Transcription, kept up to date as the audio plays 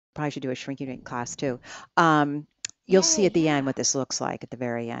Probably should do a shrinky dink class too. You'll see Yay, at the end yeah. what this looks like at the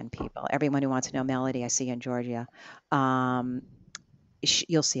very end, people. Everyone who wants to know Melody, I see you in Georgia. Um,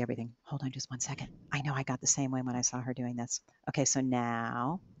 you'll see everything. Hold on just one second. I know I got the same way when I saw her doing this. Okay, so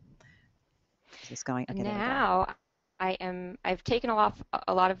now, is this going? Okay, there we go. Now I've taken off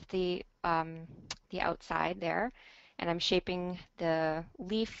a lot of the outside there, and I'm shaping the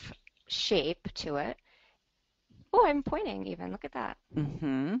leaf shape to it. Oh, I'm pointing even. Look at that.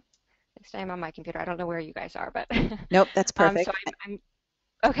 Mm-hmm. This time on my computer. I don't know where you guys are, but Nope, that's so perfect. I'm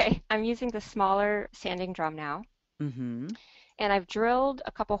okay. I'm using the smaller sanding drum now, Mm-hmm. and I've drilled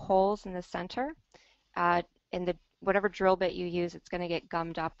a couple holes in the center. In the whatever drill bit you use, it's going to get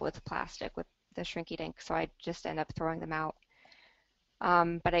gummed up with plastic with the shrinky dink, so I just end up throwing them out.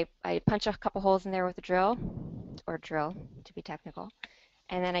 But I punch a couple holes in there with a drill, or drill to be technical,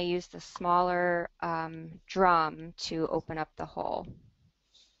 and then I use the smaller drum to open up the hole.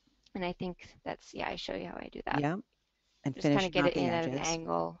 And I think that's, yeah, I show you how I do that. Yep. And Just kind of finishing get off it the in at an edges.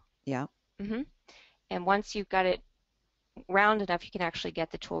 angle. Yep. hmm And once you've got it round enough, you can actually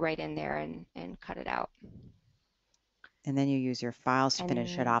get the tool right in there and cut it out. And then you use your files to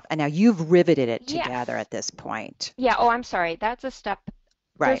finish it And off. And now you've riveted it together yes, at this point. yeah, oh, I'm sorry. That's a step.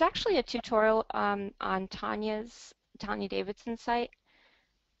 There's Right. actually a tutorial on Tanya Davidson's site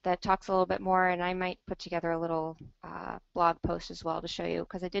that talks a little bit more, and I might put together a little blog post as well to show you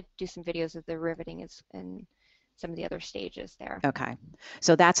because I did do some videos of the riveting and some of the other stages there. Okay.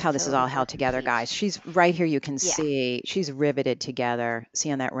 So that's how this is So all more held together, complete. guys. She's right here. You can Yeah. see she's riveted together.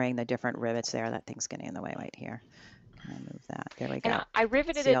 See on that ring, the different rivets there. That thing's getting in the way right here. Can I move that? There we And go. I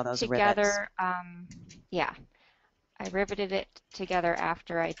riveted See it all those rivets. together. Yeah, I riveted it together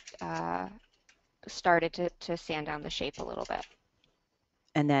after I started to sand down the shape a little bit.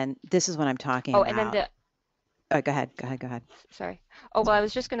 And then this is what I'm talking Oh, and then about. Oh, go ahead. Go ahead. Go ahead. sorry. Oh, well, I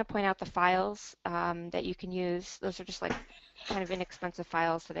was just going to point out the files that you can use. Those are just like kind of inexpensive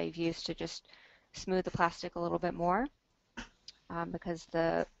files that I've used to just smooth the plastic a little bit more because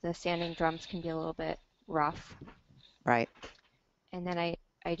the sanding drums can be a little bit rough. Right. And then I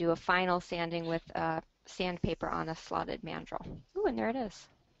do a final sanding with sandpaper on a slotted mandrel. Ooh, and there it is.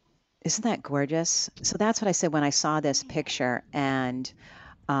 Isn't that gorgeous? So that's what I said when I saw this picture and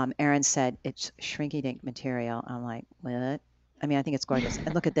Erin said it's shrinky dink material. I'm like, what? I mean, I think it's gorgeous.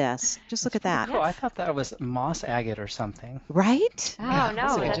 And look at this. Just look That's at pretty that. cool. I Yes. thought that was moss agate or something. Right? Oh Yeah. Looks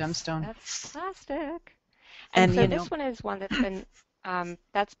no, like a Cool. gemstone. that's plastic. And And so you know, this one is one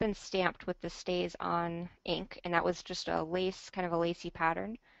that's been stamped with the stays on ink, and that was just a lace, kind of a lacy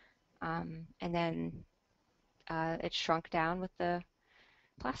pattern. And then it shrunk down with the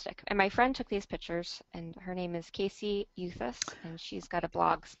plastic. And my friend took these pictures, and her name is Casey Euthus, and she's got a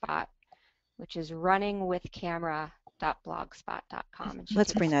blog spot, which is runningwithcamera.blogspot.com, and she let's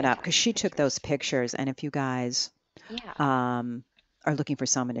takes bring that up because fantastic she took those pictures. pictures. And if you guys Yeah. are looking for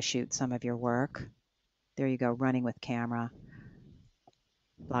someone to shoot some of your work, there you go. Running with camera,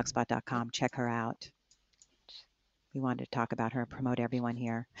 blogspot.com. Check her out. We wanted to talk about her and promote everyone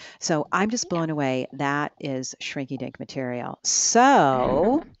here. So I'm just Yeah. blown away. That is shrinky dink material.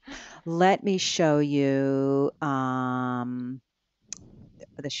 So let me show you the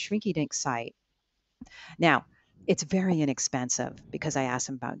shrinky dink site. Now, it's very inexpensive because I asked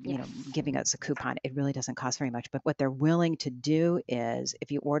them about, Yes. giving us a coupon. It really doesn't cost very much. But what they're willing to do is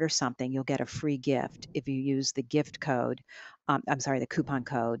if you order something, you'll get a free gift if you use the gift code, I'm sorry, the coupon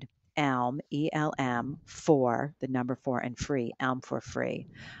code ELM, ELM, for the number 4 and free, ELM for free.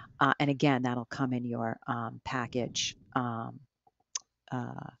 And again, that'll come in your package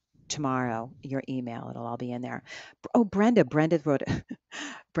tomorrow, your email. It'll all be in there. Oh, Brenda wrote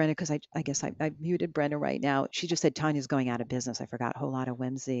Brenda, because I guess I muted Brenda right now. She just said Tanya's going out of business. I forgot. Whole lot of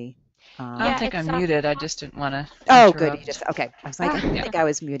whimsy. I don't Yeah, think it's I'm muted. I just didn't want to Oh, good. You just interrupt. okay. I was like, I uh, didn't Yeah. think I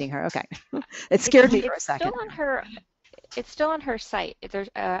was muting her. Okay, it scared me for a it's still second. on her site. There's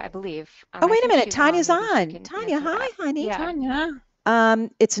I believe. Oh, I wait a think minute. she's on. Tanya's Maybe she on. can Tanya, answer hi, that. honey. Yeah. Tanya.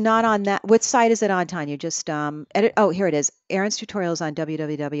 It's not on that. What site is it on, Tanya? Just edit. Oh, here it is. Erin's tutorial is on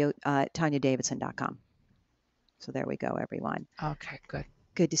www.tanyadavidson.com. So there we go, everyone. Okay, good.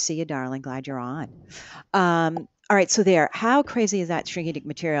 Good to see you, darling. Glad you're on. All right, so there. How crazy is that shrinky dink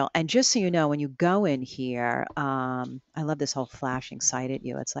material? And just so you know, when you go in here, I love this whole flashing sight at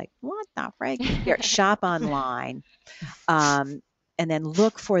you. It's like, what the frig? Here, shop online, and then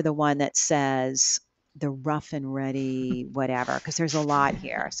look for the one that says the rough and ready, whatever, because there's a lot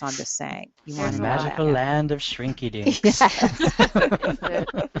here. So I'm just saying, you The want There's to a know lot, that. magical yeah. land of shrinky dinks. Yes. It's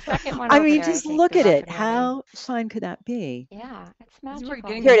the second one I over mean, there, I just think, look the at rough it. and ready. How fun could that be? Yeah, it's We're magical.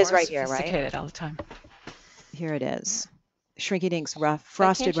 getting Here it is more right here, right? sophisticated all the time. Here it is. Shrinky Dink's rough, But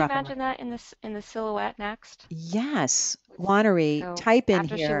frosted can't you rough and rough. imagine that in the silhouette next? Yes, With, Wannery, so type in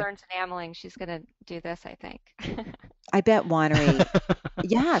after she here. learns enameling, she's gonna do this, I think. I bet Wannery.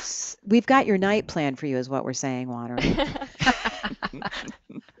 Yes, we've got your night planned for you, is what we're saying, Wannery.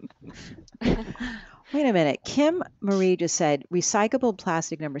 Wait a minute. Kim Marie just said recyclable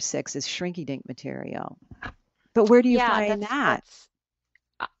plastic number 6 is shrinky dink material. But where do you Yeah, find that? that's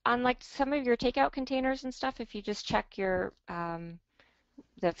on like some of your takeout containers and stuff. If you just check your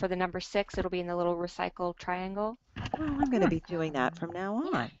for the number 6, it'll be in the little recycle triangle. Oh, I'm going to be doing that Um, from now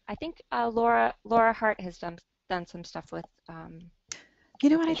yeah, on. I think Laura Hart has done some stuff You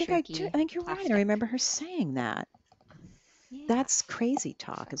know with what? the I think I do. shrinky I think you're right. I plastic. remember her saying that. That's Yes. crazy So,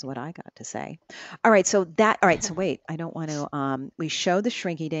 talk is what I got to say. All right, so wait, I don't want to we show the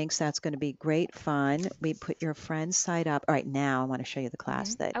shrinky dinks. That's going to be great fun. We put your friend's site up. All right, now I want to show you the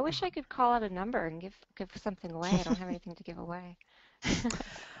class that I wish I could call out a number and give something away. I don't have anything to give away.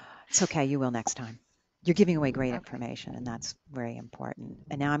 it's okay, you will next time. You're giving away great Okay, information, and that's very important.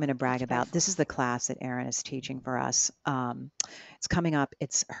 And now I'm going to brag that's about this priceless. is the class that Erin is teaching for us. It's coming up.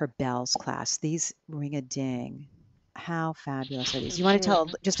 It's her bells class. These ring a ding. How fabulous are these? You want to tell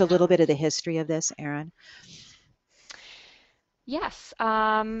Jingling just a little bit of bells. the history of this, Erin? Yes.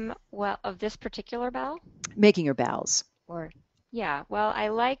 Well, of this particular bell, Making your bells. or yeah. Well, I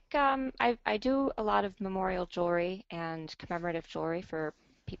like I do a lot of memorial jewelry and commemorative jewelry for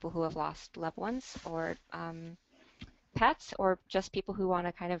people who have lost loved ones or pets, or just people who want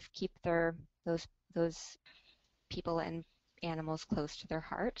to kind of keep those people and animals close to their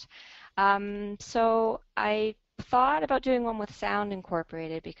heart. So I thought about doing one with sound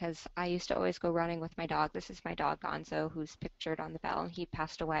incorporated because I used to always go running with my dog. This is my dog Gonzo, who's pictured on the bell, and he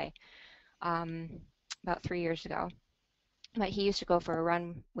passed away um, about 3 years ago. But he used to go for a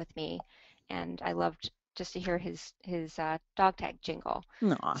run with me, and I loved just to hear his dog tag jingle.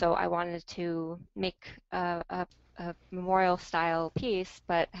 Aw. So I wanted to make a memorial style piece,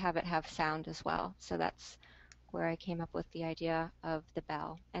 but have it have sound as well. So that's where I came up with the idea of the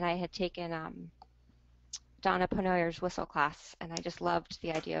bell. And I had taken Donna Panoyer's whistle class, and I just loved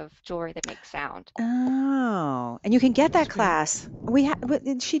the idea of jewelry that makes sound. Oh, and you can get that That's great. class.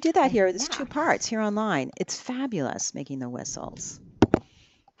 She did that here. There's two Yeah. parts here online. It's fabulous making the whistles.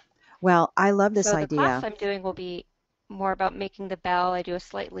 Well, I love this So the class idea. I'm doing will be more about making the bell. I'm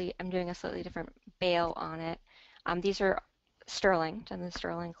doing a slightly different bail on it. These are sterling, done in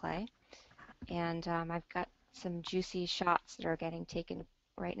sterling clay, and I've got some juicy shots that are getting taken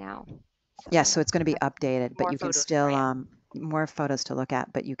right now. Yes, So so it's going to be I've updated, but more you can photos for still you. more photos to look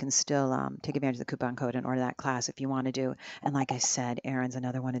at, but you can still take advantage of the coupon code and order that class if you want to do. And like I said, Erin's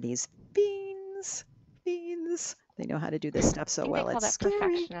another one of these beans. Beans. They know how to do this stuff I so think they well. call It's that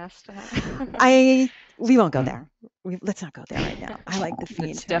scary. perfectionist. We won't go Mm. there. Let's not go there right now. I like the fiend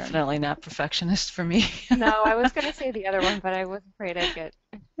It's term. definitely not perfectionist for me. No, I was gonna say the other one, but I was afraid I'd get,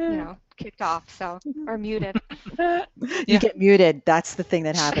 Yeah. kicked off, or muted. You Yeah, get muted. That's the thing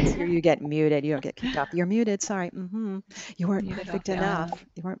that happens here. You get muted. You don't get kicked off. You're muted. Sorry. You weren't muted off perfect the enough. island.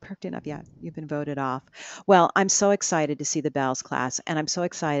 You weren't perfect enough yet. You've been voted off. Well, I'm so excited to see the Bells class, and I'm so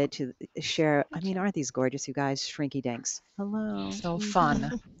excited to share. Me I mean, too. aren't these gorgeous, you guys? Shrinky dinks. Hello. So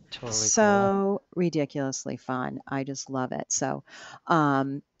fun. Totally cool. So ridiculously fun. I just love it. So,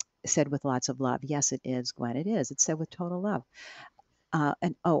 um, said with lots of love. Yes, it is, Gwen. It is. It's said with total love.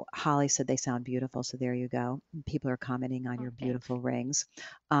 And oh, Holly said they sound beautiful. So there you go. People are commenting on Oh, your thanks. beautiful rings.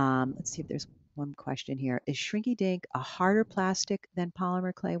 Let's see if there's one question here. Is Shrinky Dink a harder plastic than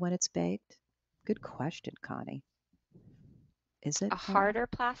polymer clay when it's baked? Good question, Connie. Is it A harder? harder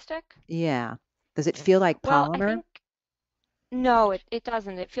plastic? Yeah. Does it feel like Well, I polymer? think no, it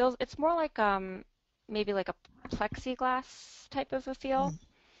doesn't. It's more like maybe like a plexiglass type of a feel,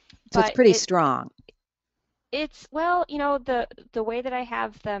 So it's but pretty strong. it's well, the way that I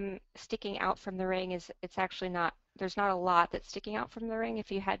have them sticking out from the ring is it's actually not there's not a lot that's sticking out from the ring.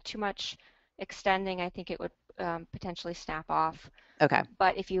 If you had too much extending, I think it would potentially snap off. Okay.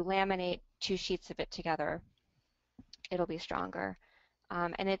 But if you laminate two sheets of it together, it'll be stronger.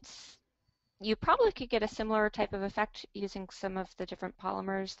 And you probably could get a similar type of effect using some of the different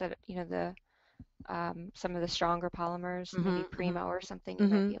polymers that, some of the stronger polymers, maybe Mm-hmm. Primo or something. You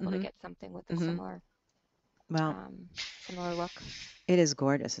might Mm-hmm. be able to Mm-hmm. get something with a Mm-hmm. Well, similar look. it is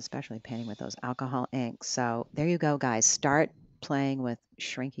gorgeous, especially painting with those alcohol inks. So there you go, guys. Start playing with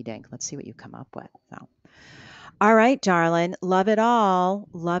Shrinky Dink. Let's see what you come up with. So, all right, darling. Love it all.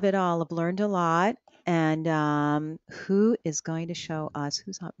 Love it all. I've learned a lot. And who is going to show us?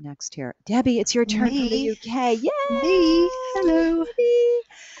 Who's up next here? Debbie, it's your turn from the Me, UK. Yay, me. Hello. Debbie.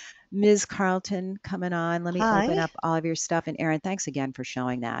 Ms. Carlton coming on. Let me open Hi. up all of your stuff. And Erin, thanks again for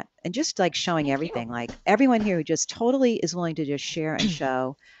showing that. And just like showing Thank you. everything, like everyone here who just totally is willing to just share and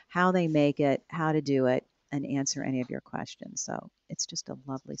show how they make it, how to do it, and answer any of your questions. So it's just a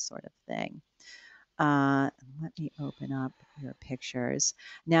lovely sort of thing. Let me open up your pictures.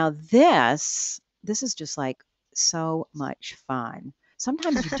 Now this is just like so much fun.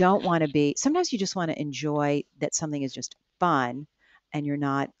 Sometimes you don't want to be, sometimes you just want to enjoy that something is just fun and you're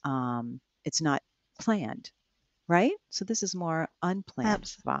not, it's not planned, right? So this is more unplanned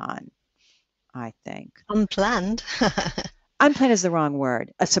Abs- fun, I think. Unplanned. Unplanned is the wrong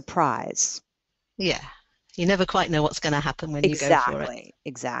word, a surprise. Yeah. You never quite know what's going to happen when you go for it.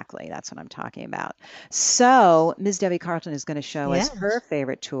 Exactly. That's what I'm talking about. So, Ms. Debbie Carlton is going to show us her Yes.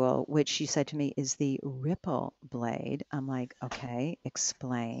 favorite tool, which she said to me is the ripple blade. I'm like, okay,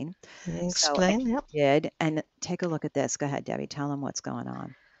 explain. So I Explain. Yep. did, and take a look at this. Go ahead, Debbie. Tell them what's going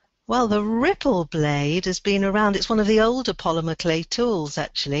on. Well, the ripple blade has been around. It's one of the older polymer clay tools,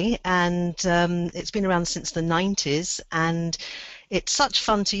 actually, and it's been around since the 90s, and it's such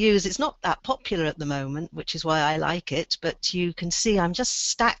fun to use. It's not that popular at the moment, which is why I like it, but you can see I'm just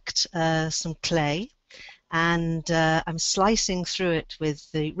stacked some clay, and I'm slicing through it with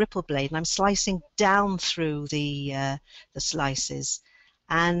the ripple blade, and I'm slicing down through the slices,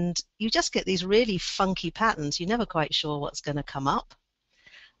 and you just get these really funky patterns. You're never quite sure what's going to come up.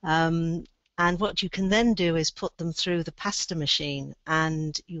 Um, and what you can then do is put them through the pasta machine,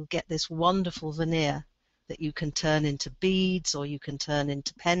 and you'll get this wonderful veneer that you can turn into beads, or you can turn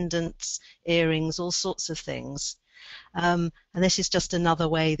into pendants, earrings, all sorts of things. And this is just another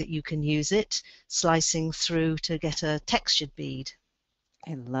way that you can use it, slicing through to get a textured bead.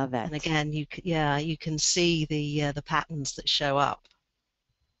 I love And it. again, you can see the patterns that show up.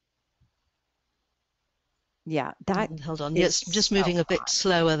 Yeah, that Hold on, is yes, just so moving a bit fun.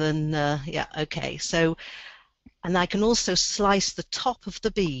 slower than yeah. Okay, so. And I can also slice the top of the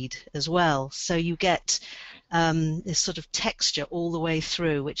bead as well, so you get this sort of texture all the way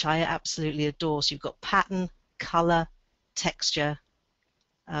through, which I absolutely adore. So you've got pattern, color, texture,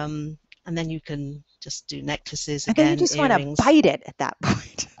 and then you can just do necklaces And then you again, just want to earrings. bite it at that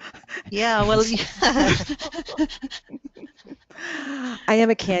point. Yeah, well, yeah. I am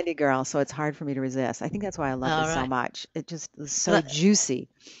a candy girl, so it's hard for me to resist. I think that's why I love All this so right. much. It just is so Well, juicy.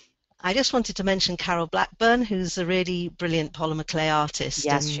 I just wanted to mention Carol Blackburn, who's a really brilliant polymer clay artist,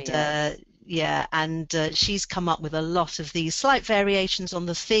 Yes, she and is. yeah, and she's come up with a lot of these slight variations on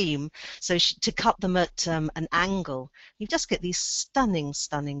the theme. So to cut them at an angle, you just get these stunning,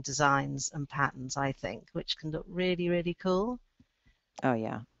 stunning designs and patterns, I think, which can look really, really cool. Oh,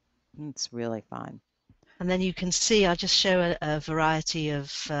 yeah. It's really fun. And then you can see, I'll just show a variety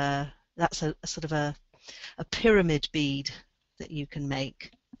of, that's a sort of a pyramid bead that you can make,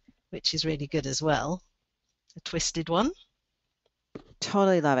 which is really good as well. A twisted one.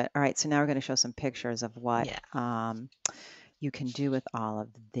 Totally love it. All right, so now we're going to show some pictures of what Yeah. you can do with all of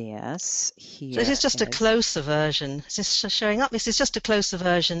this. So this Here is just a is. closer version. Is this showing up? This is just a closer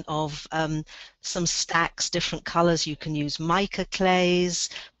version of some stacks, different colors. You can use mica clays,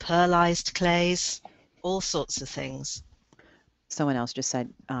 pearlized clays, all sorts of things. Someone else just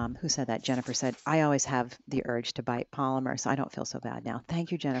said, who said that? Jennifer said, I always have the urge to bite polymer, so I don't feel so bad now.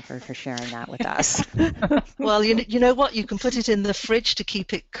 Thank you, Jennifer, for sharing that with us. Well, you know what? You can put it in the fridge to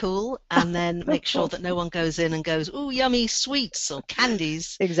keep it cool, and then make sure that no one goes in and goes, "Ooh, yummy sweets or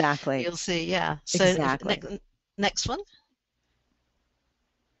candies." Exactly. You'll see, yeah. So Exactly. next one,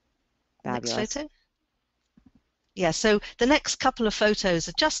 next Fabulous. photo. Yeah, so the next couple of photos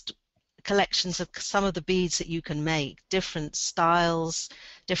are just collections of some of the beads that you can make, different styles,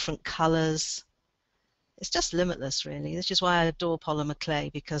 different colors. It's just limitless, really. This is why I adore polymer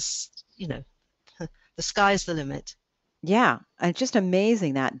clay, because, you know, the sky's the limit. Yeah, it's just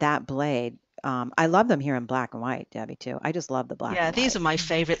amazing that that blade. I love them here in black and white, Debbie, too. I just love the black Yeah, and these white. are my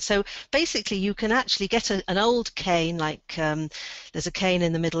favorite. So basically, you can actually get an old cane, like there's a cane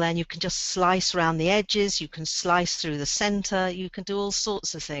in the middle, and you can just slice around the edges. You can slice through the center. You can do all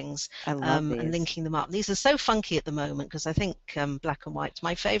sorts of things, I love and these. linking them up. These are so funky at the moment because I think black and white's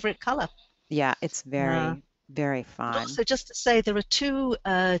my favorite color. Yeah, it's Uh, very, very and fun. also, just to say, there are two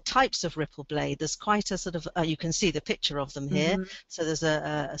types of ripple blade. There's quite a sort of, you can see the picture of them here. Hmm. So there's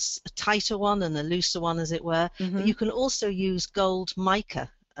a tighter one and a looser one, as it were. But Hmm. you can also use gold mica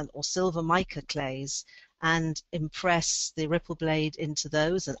or silver mica clays and impress the ripple blade into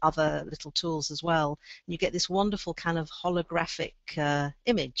those and other little tools as well. And you get this wonderful kind of holographic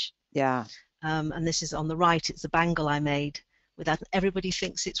image. Yeah, And this is on the right. It's a bangle I made with that. Everybody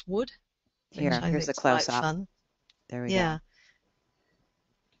thinks it's wood, which I here's think a is quite close up. fun. There we go. Yeah.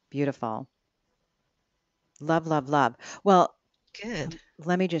 Beautiful. Love, love, love. Well, Good.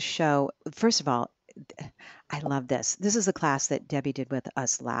 let me just show. First of all, I love this. This is a class that Debbie did with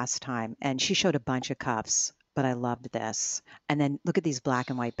us last time, and she showed a bunch of cuffs, but I loved this. And then look at these black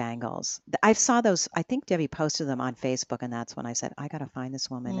and white bangles. I saw those, I think Debbie posted them on Facebook, and that's when I said, I got to find this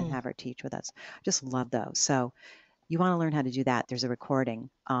woman and Mm. have her teach with us. Just love those. So you want to learn how to do that, there's a recording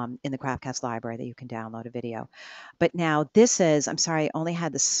in the CraftCast library that you can download a video. But now this is, I'm sorry, I only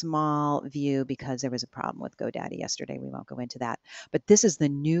had the small view because there was a problem with GoDaddy yesterday. We won't go into that. But this is the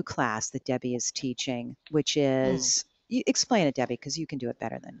new class that Debbie is teaching, which Mm. is, you explain it, Debbie, because you can do it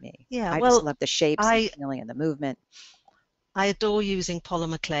better than me. Yeah, I just well, love the shapes and I the feeling and the movement. I adore using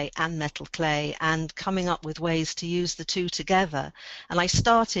polymer clay and metal clay and coming up with ways to use the two together. And I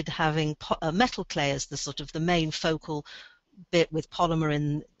started having metal clay as the sort of the main focal bit with polymer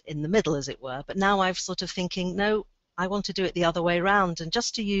in the middle, as it were. But now I've sort of thinking, no, I want to do it the other way around, and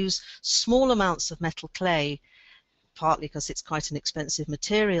just to use small amounts of metal clay, partly because it's quite an expensive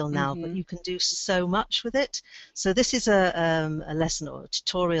material now, but you can do so much with it. So this is a lesson or a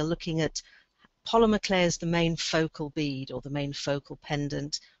tutorial looking at polymer clay as the main focal bead or the main focal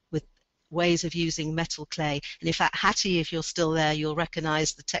pendant, with ways of using metal clay. And in fact, Hattie, if you're still there, you'll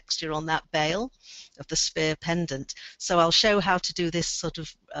recognize the texture on that bail of the spear pendant. So I'll show how to do this sort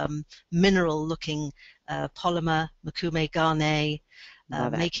of mineral looking polymer, Makume Garnet,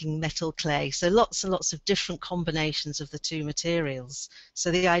 making metal clay. So lots and lots of different combinations of the two materials.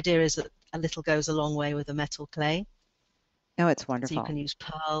 So the idea is that a little goes a long way with the metal clay. Oh, it's So wonderful. you can use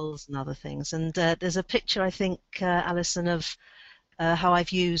pearls and other things. And there's a picture, I think, Alison, of how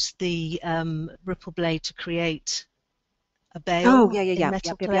I've used the ripple blade to create a Oh, bail yeah, yeah, in yeah. metal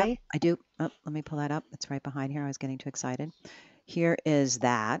Yep, yep, yep. clay. I do. Oh, let me pull that up. It's right behind here. I was getting too excited. Here is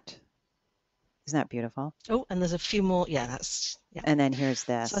that. Isn't that beautiful? Oh, and there's a few more. Yeah, that's, yeah. And then here's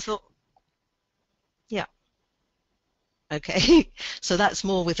So I this. thought, yeah. Okay, so that's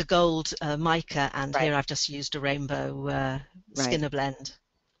more with the gold mica, and Right. here I've just used a rainbow Skinner blend.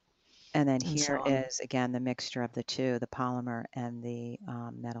 And then and here so on. is, again, the mixture of the two, the polymer and the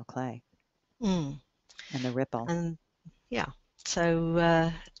metal clay Mm. and the ripple. And yeah,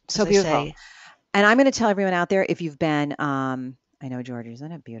 so So as I beautiful. say, And I'm going to tell everyone out there, if you've been, I know, George,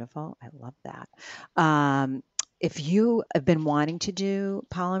 isn't it beautiful? I love that. If you have been wanting to do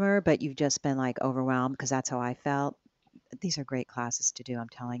polymer, but you've just been like overwhelmed, because that's how I felt, these are great classes to do. I'm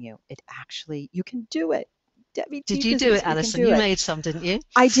telling you, it actually, you can do it. Debbie did you teaches do us, it, you can Alison? do You it. made some, didn't you?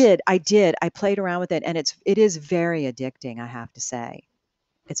 I did. I played around with it, and it is very addicting, I have to say.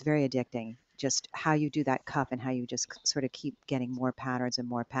 It's very addicting, just how you do that cuff and how you just sort of keep getting more patterns and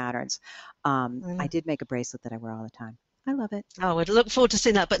more patterns. I did make a bracelet that I wear all the time. I love it. Oh, I'd look forward to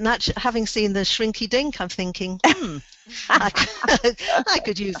seeing that. But having seen the Shrinky Dink, I'm thinking, I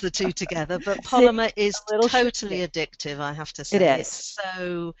could use the two together. But See, polymer is a little totally shrinky. addictive, I have to say. It is. It's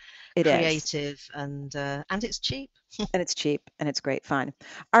so It is. creative, and it's cheap. And it's cheap and it's great fun.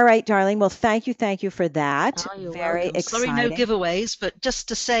 All right, darling. Well, thank you for that. Oh, you're Very welcome. Sorry, no exciting. giveaways, but just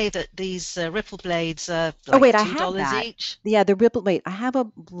to say that these ripple blades are Oh, like wait, I have $2 that. each. Yeah, the ripple. Wait, I have a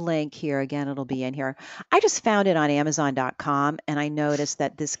link here. Again, it'll be in here. I just found it on Amazon.com, and I noticed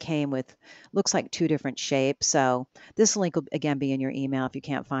that this came with, looks like two different shapes. So this link will again be in your email if you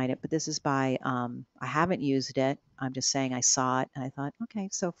can't find it. But this is by, I haven't used it. I'm just saying I saw it, and I thought, okay,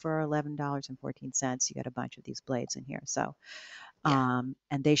 so for $11.14, you got a bunch of these blades in here. So, Yeah.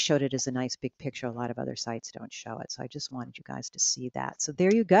 and they showed it as a nice big picture. A lot of other sites don't show it. So I just wanted you guys to see that. So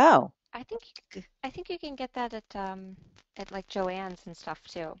there you go. I think you can get that at like Joann's and stuff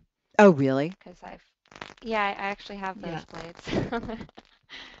too. Oh, really? Because I actually have those Yeah. blades.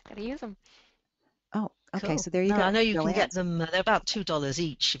 Gotta use them. Oh, okay. Cool. So there you No, go. I know you can get Joann's. them. They're about $2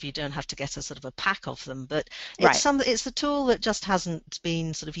 each if you don't have to get a sort of a pack of them. But Right. it's a tool that just hasn't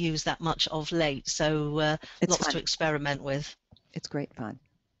been sort of used that much of late. So It's lots fun. to experiment with. It's great fun.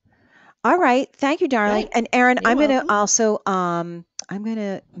 All right. Thank you, darling. Great. And Erin, You're I'm going to welcome. also, I'm going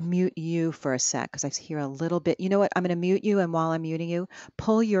to mute you for a sec because I hear a little bit. You know what? I'm going to mute you. And while I'm muting you,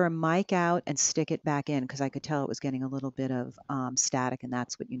 pull your mic out and stick it back in because I could tell it was getting a little bit of static, and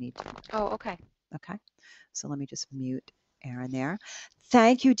that's what you need to do. Oh, okay. Okay. So let me just mute Erin there.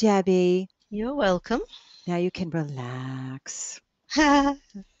 Thank you, Debbie. You're welcome. Now you can relax. Put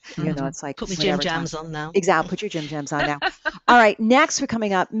You know, it's like my Jim whatever time. Jams on now. Exactly. Put your Jim Jams on now. All right. Next, we're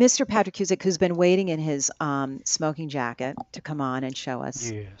coming up, Mr. Patrick Cusick, who's been waiting in his smoking jacket to come on and show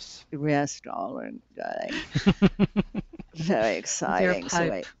us. Yes. Yes, darling. Very exciting. So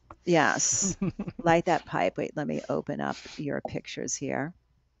wait. Yes. Light that pipe. Wait, let me open up your pictures here.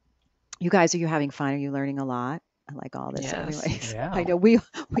 You guys, are you having fun? Are you learning a lot? I like all this Yes. anyways. Yeah. I know we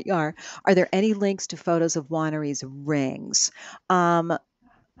are. Are there any links to photos of Wannery's rings? Um,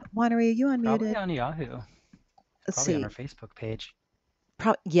 Wannery, are you Probably unmuted? on Yahoo. Let's Probably on see. our Facebook page.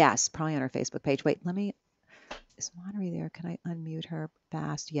 Yes, probably on our Facebook page. Wait, is Wannery there? Can I unmute her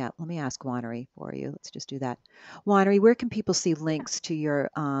fast? Yeah, let me ask Wannery for you. Let's just do that. Wannery, where can people see links to your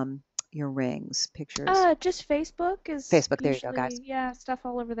rings, pictures? Just Facebook is Facebook, there you go, guys. usually, yeah, stuff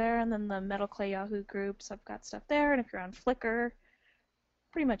all over there, and then the Metal Clay Yahoo groups, I've got stuff there, and if you're on Flickr,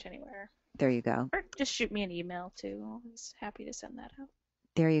 pretty much anywhere. There you go. Or just shoot me an email too. Always happy to send that out.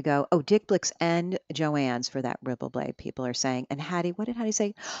 There you go. Oh, Dick Blix and Joanne's for that Ripple Blade, people are saying. And Hattie, what did Hattie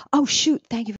say? Oh, shoot. Thank you.